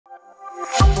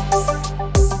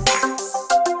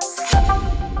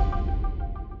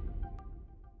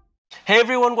Hey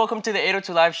everyone, welcome to the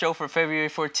 802 Live show for February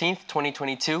 14th,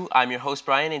 2022. I'm your host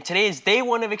Brian, and today is day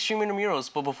one of Xtreme Intramurals.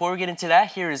 But before we get into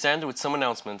that, here is Xander with some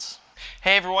announcements.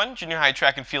 Hey everyone, junior high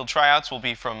track and field tryouts will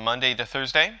be from Monday to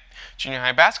Thursday. Junior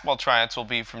high basketball tryouts will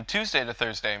be from Tuesday to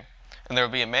Thursday. And there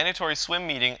will be a mandatory swim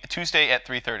meeting Tuesday at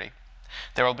 3:30.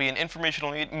 There will be an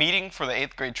informational meeting for the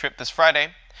 8th grade trip this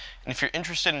Friday. And if you're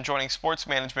interested in joining sports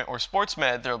management or sports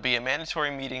med, there will be a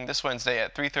mandatory meeting this Wednesday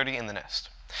at 3:30 in the Nest.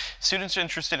 Students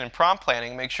interested in prom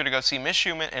planning, make sure to go see Miss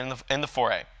Schumann in the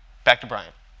 4A. Back to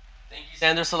Brian. Thank you,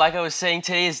 Xander. So like I was saying,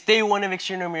 today is day one of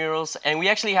Xtreme Intramurals, and we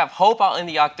actually have Hope out in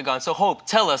the octagon. So Hope,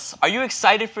 tell us, are you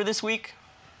excited for this week?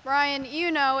 Brian, you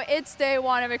know it's day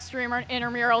one of Xtreme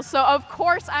Intramurals, so of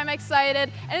course I'm excited,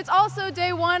 and it's also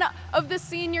day one of the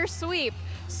senior sweep.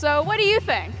 So what do you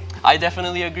think? I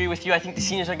definitely agree with you. I think the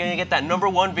seniors are going to get that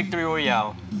 #1 victory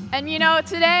royale. And you know,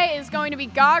 today is going to be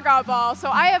Gaga Ball, so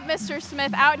I have Mr.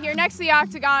 Smith out here next to the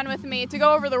octagon with me to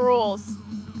go over the rules.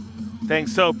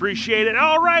 Thanks, so appreciate it.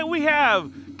 All right, we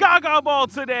have Gaga Ball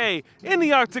today in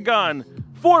the octagon.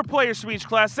 4 players from each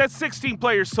class, that's 16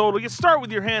 players total. You start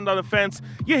with your hand on the fence,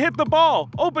 you hit the ball,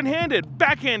 open-handed,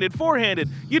 backhanded, forehanded.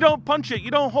 You don't punch it,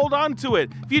 you don't hold on to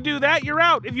it. If you do that, you're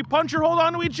out. If you punch or hold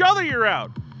on to each other, you're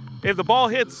out. If the ball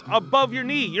hits above your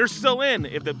knee, you're still in.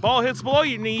 If the ball hits below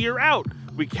your knee, you're out.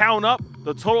 We count up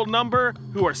the total number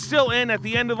who are still in at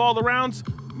the end of all the rounds.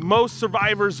 Most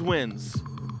survivors wins.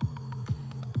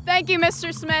 Thank you,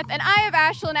 Mr. Smith, and I have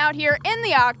Ashlyn out here in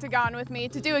the octagon with me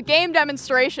to do a game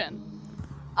demonstration.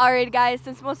 Alright guys,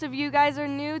 since most of you guys are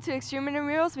new to Xtreme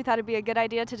Intramurals, we thought it'd be a good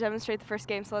idea to demonstrate the first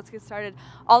game, so let's get started.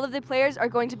 All of the players are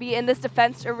going to be in this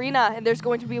defense arena, and there's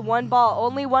going to be one ball,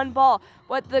 only one ball.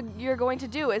 What you're going to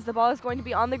do is the ball is going to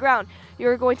be on the ground.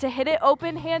 You're going to hit it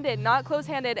open-handed, not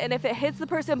close-handed, and if it hits the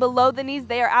person below the knees,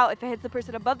 they are out. If it hits the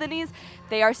person above the knees,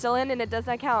 they are still in, and it does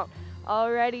not count.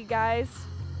 Alrighty guys.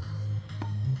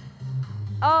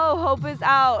 Oh, Hope is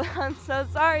out. I'm so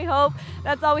sorry, Hope.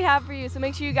 That's all we have for you. So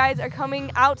make sure you guys are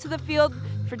coming out to the field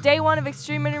for day one of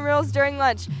Xtreme Intramurals during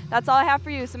lunch. That's all I have for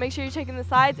you. So make sure you're checking the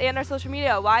slides and our social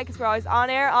media. Why? Because we're always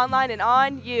on air, online, and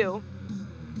on you.